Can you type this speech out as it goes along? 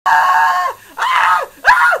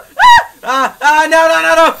No, no, no,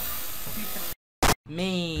 no, no!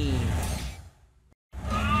 Me.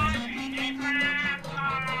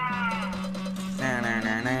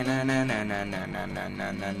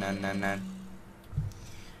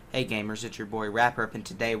 Hey gamers, it's your boy Rapper Up, and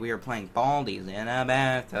today we are playing Baldi's in a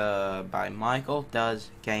Bathtub by Michael Does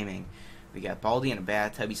Gaming. We got Baldi in a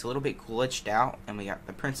bathtub. He's a little bit glitched out, and we got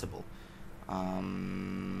the principal. You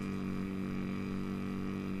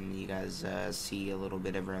guys see a little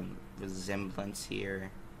bit of a resemblance here.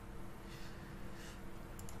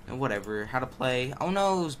 Whatever, how to play. Oh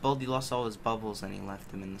no, Baldi lost all his bubbles and he left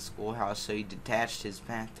them in the schoolhouse, so he detached his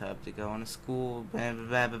bathtub to go into school. Blah,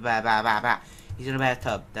 blah, blah, blah, blah, blah, blah. He's in a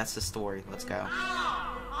bathtub. That's the story. Let's go.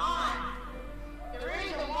 The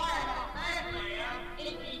reason why I'm not playing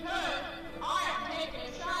is because I am taking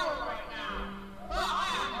a shower right now. But I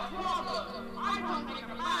have a problem. I don't take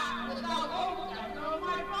a bath without overstepping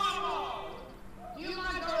my problem. You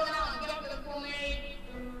might go down and get them for me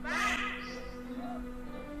fast.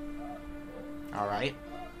 Alright.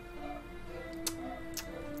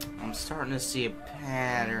 I'm starting to see a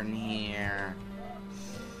pattern here.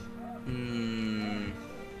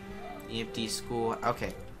 Empty school.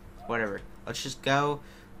 Okay. Whatever. Let's just go.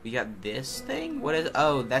 We got this thing? What is...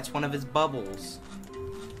 Oh, that's one of his bubbles.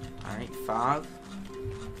 Alright. 5.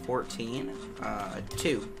 14.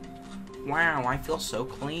 2. Wow, I feel so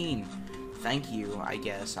clean. Thank you, I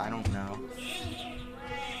guess. I don't know.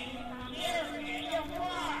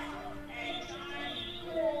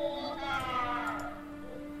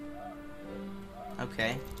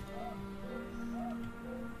 Okay.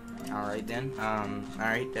 Alright then.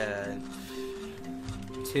 Alright,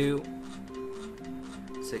 2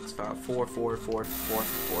 6 5 4 4 4 4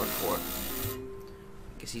 4 4.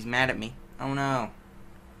 Guess he's mad at me. Oh no.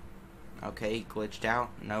 Okay, he glitched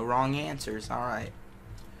out. No wrong answers. Alright.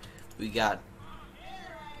 We got...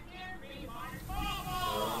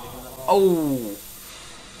 Oh!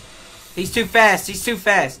 He's too fast. He's too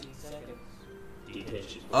fast.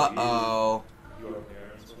 Uh-oh.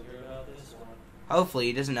 Hopefully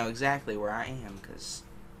he doesn't know exactly where I am, because...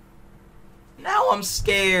 Now I'm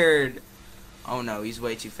scared! Oh no, he's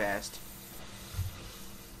way too fast.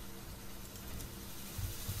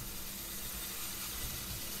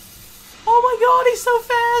 Oh my god, he's so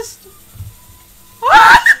fast!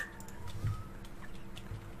 Ah!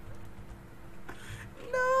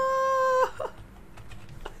 No!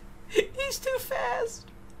 He's too fast!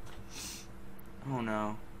 Oh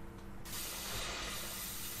no.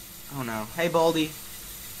 Oh no. Hey Baldi.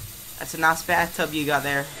 That's a nice bathtub you got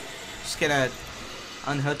there. Just gonna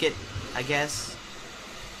unhook it, I guess.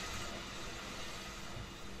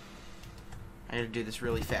 I gotta do this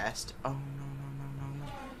really fast. Oh no, no,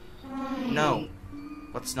 no, no, no. No.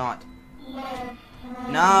 Let's not.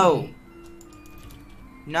 No!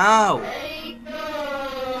 No!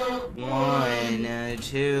 1,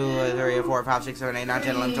 2, 3, 4, 5, 6, 7, 8, 9,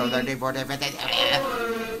 10, 11, 12, 13, 14, 15.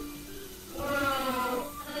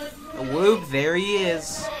 Whoop, there he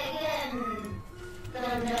is.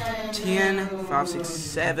 10, 5, 6,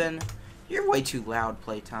 7. You're way too loud,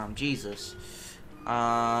 playtime. Jesus.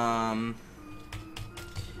 I'm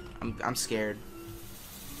scared.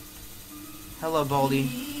 Hello, Baldi.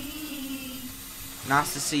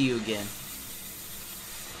 Nice to see you again.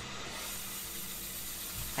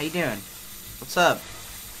 How you doing? What's up?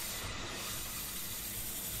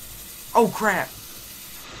 Oh crap!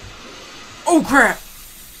 Oh crap!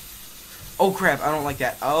 Oh crap, I don't like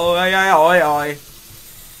that. Oh, oi, oi, oi.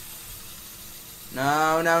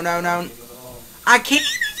 No, no, no, no. I can't.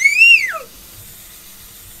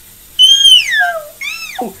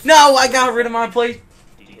 No, I got rid of my plate.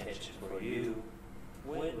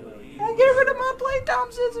 I get rid of my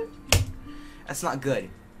playtime scissors. That's not good.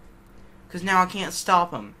 Because now I can't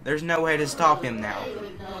stop him. There's no way to stop him now.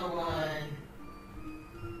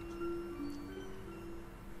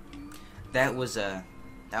 That was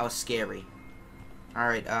scary.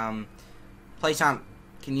 Alright, playtime,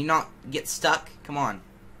 can you not get stuck? Come on.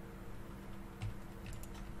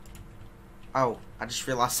 Oh, I just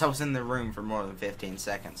realized I was in the room for more than 15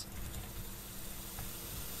 seconds.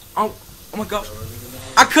 Oh my god.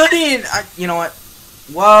 I couldn't! You know what?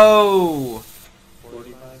 Whoa!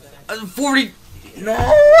 40.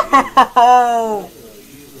 No!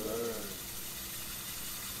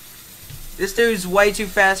 This dude's way too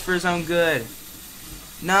fast for his own good.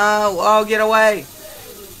 No! Oh, get away!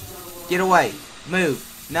 Get away! Move!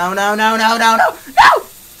 No! No! No! No! No!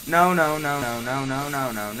 No! No! No! No! No! No! No!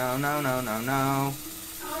 No! No! No! No! No! No! No!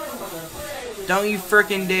 Don't you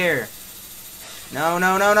frickin' dare! No!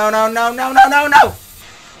 No! No! No! No! No! No! No! No! No!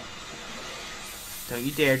 Don't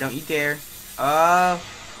you dare! Don't you dare!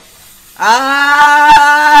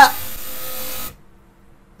 Ah!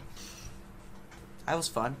 That was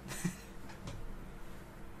fun.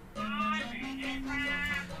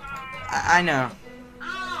 I know.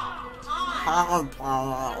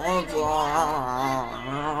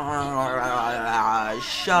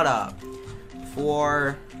 Shut up.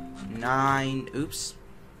 4, 9. Oops.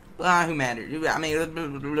 Who matters? I mean,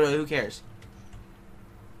 who cares?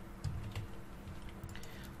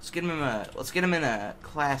 Let's get him in a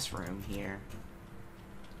classroom here.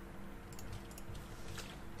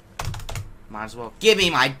 Might as well. Give me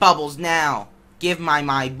my bubbles now. Give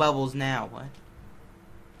my bubbles now. What?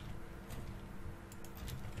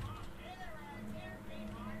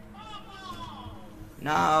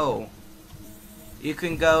 No. You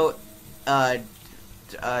can go.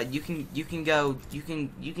 You can go. You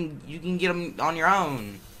can get them on your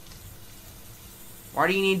own. Why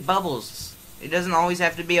do you need bubbles? It doesn't always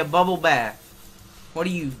have to be a bubble bath. What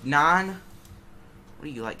are you, 9? What are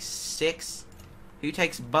you, like 6? Who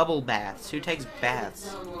takes bubble baths? Who takes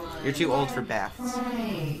baths? You're too old for baths.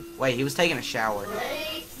 Wait, he was taking a shower.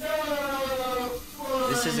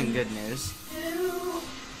 This isn't good news.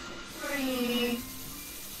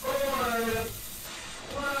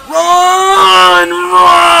 Run!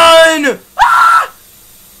 Run!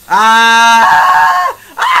 Ah!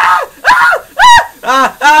 Ah! Ah!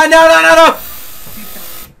 Ah! Ah! No! No! No! No!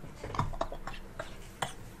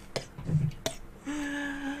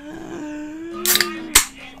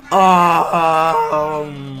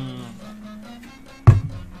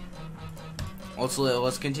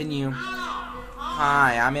 Let's continue.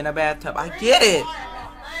 Hi, I'm in a bathtub. I get it.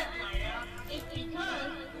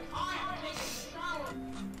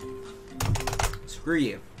 Screw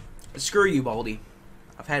you. Screw you, Baldi.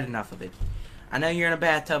 I've had enough of it. I know you're in a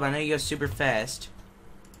bathtub. I know you go super fast.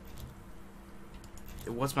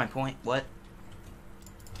 What's my point? What?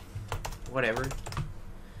 Whatever.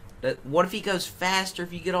 What if he goes faster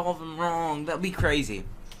if you get all of them wrong? That'd be crazy.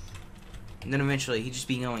 And then eventually he'd just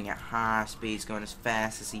be going at high speeds, going as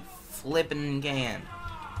fast as he flipping can.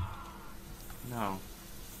 No.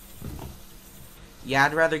 Yeah,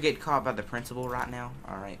 I'd rather get caught by the principal right now.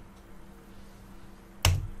 Alright.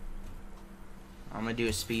 I'm gonna do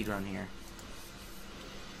a speed run here.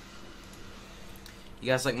 You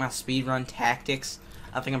guys like my speed run tactics?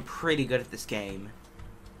 I think I'm pretty good at this game.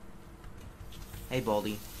 Hey,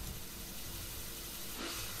 Baldi.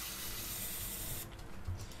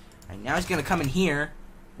 And now he's gonna come in here,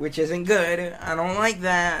 which isn't good. I don't like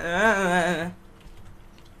that.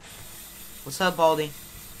 What's up, Baldi?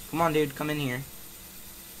 Come on, dude. Come in here.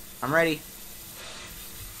 I'm ready.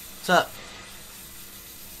 What's up?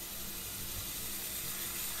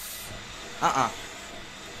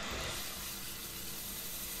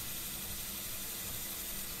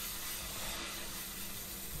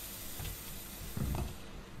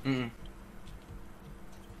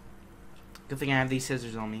 Good thing I have these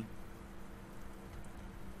scissors on me.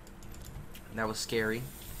 That was scary.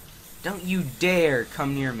 Don't you dare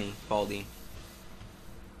come near me, Baldi.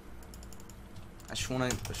 I just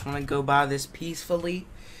wanna go by this peacefully.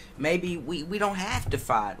 Maybe we don't have to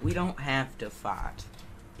fight. We don't have to fight.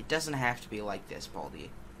 It doesn't have to be like this, Baldi.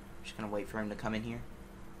 I'm just gonna wait for him to come in here.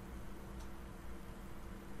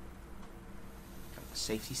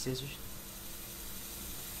 Safety scissors.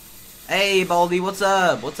 Hey, Baldi, what's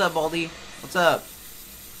up? What's up, Baldi? What's up?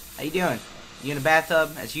 How you doing? You in a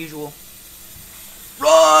bathtub, as usual?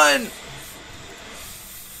 Run!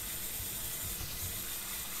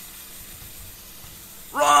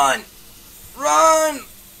 Run! Run!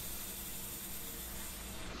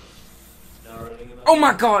 Oh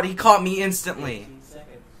my god, he caught me instantly.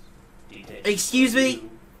 Excuse me?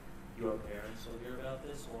 Your parents will hear about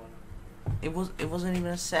this one. It wasn't even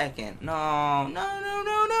a second. No, no, no,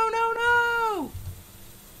 no, no, no, no.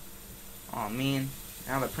 Oh man,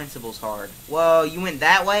 now the principal's hard. Whoa, you went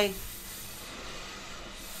that way?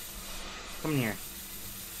 Come here.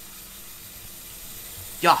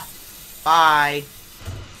 Yeah. Bye.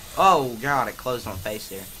 Oh god, it closed on my face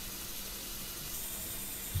there.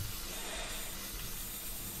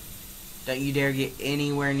 Don't you dare get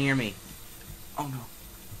anywhere near me. Oh no.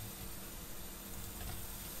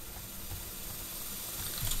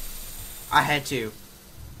 I had to.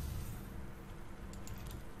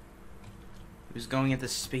 He was going at the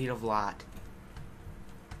speed of light.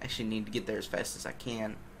 I actually need to get there as fast as I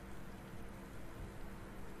can.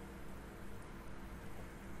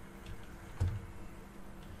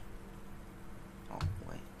 Oh,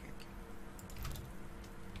 wait.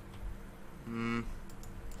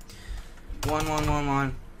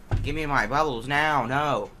 One. Give me my bubbles now.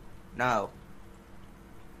 No. No.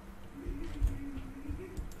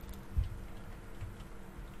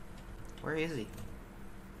 Where is he?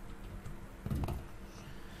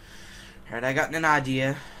 Alright, I got an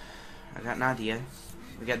idea.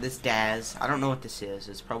 We got this Daz. I don't know what this is.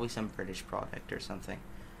 It's probably some British product or something.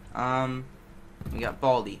 We got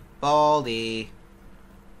Baldi. Baldi!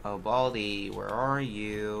 Oh, Baldi, where are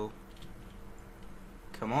you?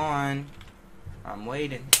 Come on. I'm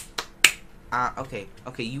waiting. Okay,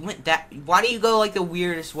 you went that... Why do you go, like, the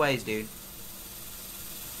weirdest ways, dude?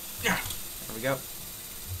 There we go.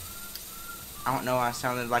 I don't know, I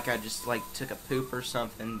sounded like I just, like, took a poop or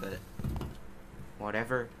something, but...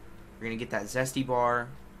 Whatever. We're gonna get that zesty bar.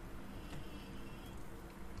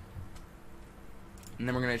 And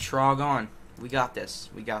then we're gonna trog on. We got this.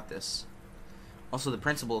 We got this. Also, the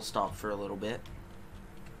principal stopped for a little bit.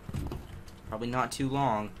 Probably not too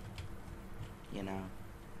long. You know.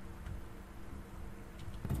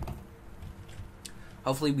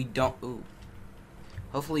 Hopefully we don't... Ooh.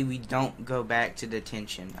 Hopefully we don't go back to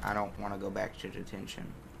detention. I don't want to go back to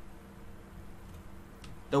detention.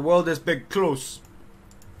 The world is big close.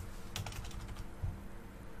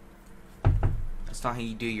 That's not how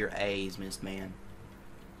you do your A's, Miss Man.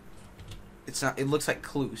 It's not. It looks like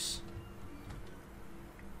close.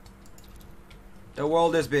 The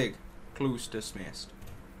world is big. Clues dismissed.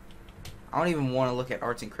 I don't even want to look at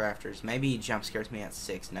arts and crafters. Maybe he jump scares me at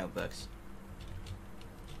 6 notebooks.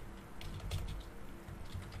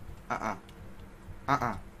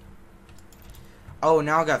 Oh,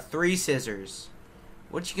 now I got 3 scissors.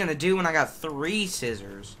 What you gonna do when I got 3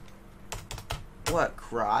 scissors? What,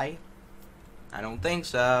 cry? I don't think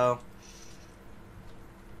so.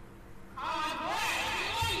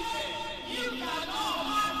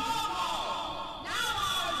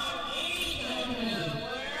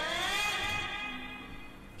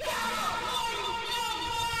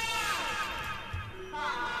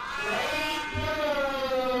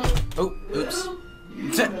 Oh, oops.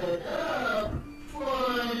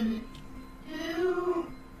 1, 2,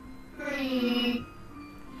 3.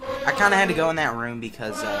 I kind of had to go in that room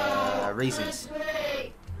because, reasons.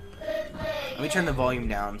 Let me turn the volume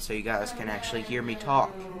down so you guys can actually hear me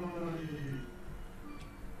talk.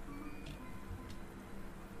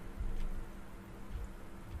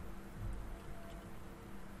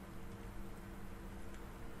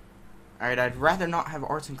 Alright, I'd rather not have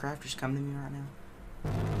arts and crafters come to me right now.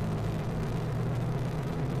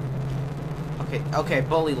 Okay,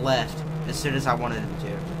 Bully left as soon as I wanted him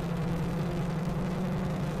to.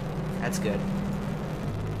 That's good.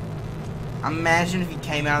 Imagine if he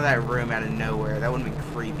came out of that room out of nowhere. That would have been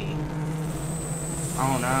creepy.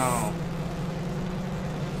 Oh no.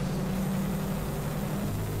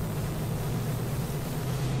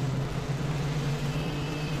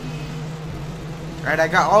 Alright, I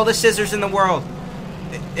got all the scissors in the world.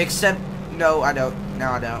 Except... No, I don't.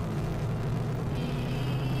 No, I don't.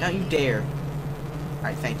 Don't you dare.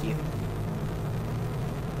 Alright, thank you.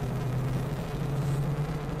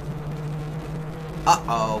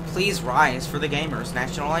 Uh-oh. Please rise for the gamers'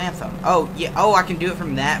 national anthem. Oh, yeah. Oh, I can do it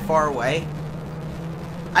from that far away?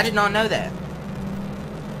 I did not know that.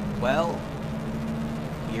 Well,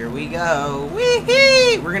 here we go.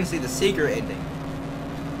 Wee-hee! We're gonna see the secret ending.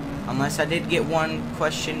 Unless I did get one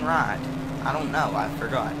question right. I don't know. I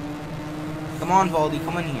forgot. Come on, Baldi.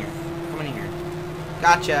 Come in here. Come in here.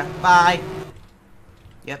 Gotcha. Bye.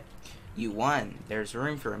 Yep. You won. There's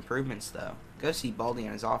room for improvements, though. Go see Baldi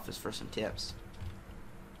in his office for some tips.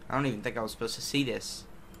 I don't even think I was supposed to see this.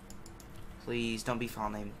 Please don't be file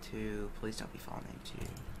name 2. Please don't be file name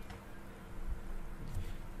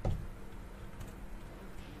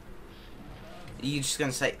 2. You just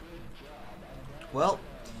gonna say... Well,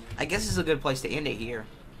 I guess it's a good place to end it here.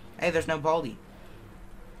 Hey, there's no Baldi.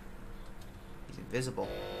 He's invisible.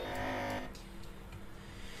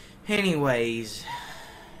 Anyways,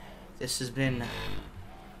 this has been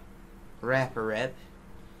Rapper Rep.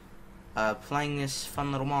 Playing this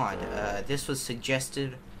fun little mod. This was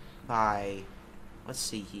suggested by, let's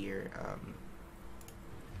see here,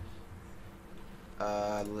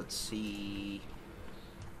 let's see,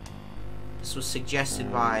 this was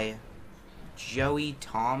suggested by Joey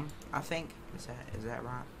Tom, I think, is that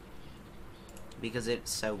right? Because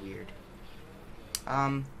it's so weird.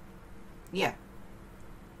 Yeah,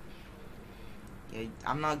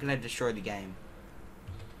 I'm not gonna destroy the game.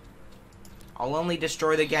 I'll only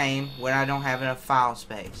destroy the game when I don't have enough file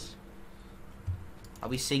space. I'll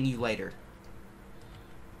be seeing you later.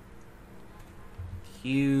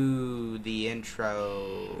 Cue the intro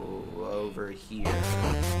over here.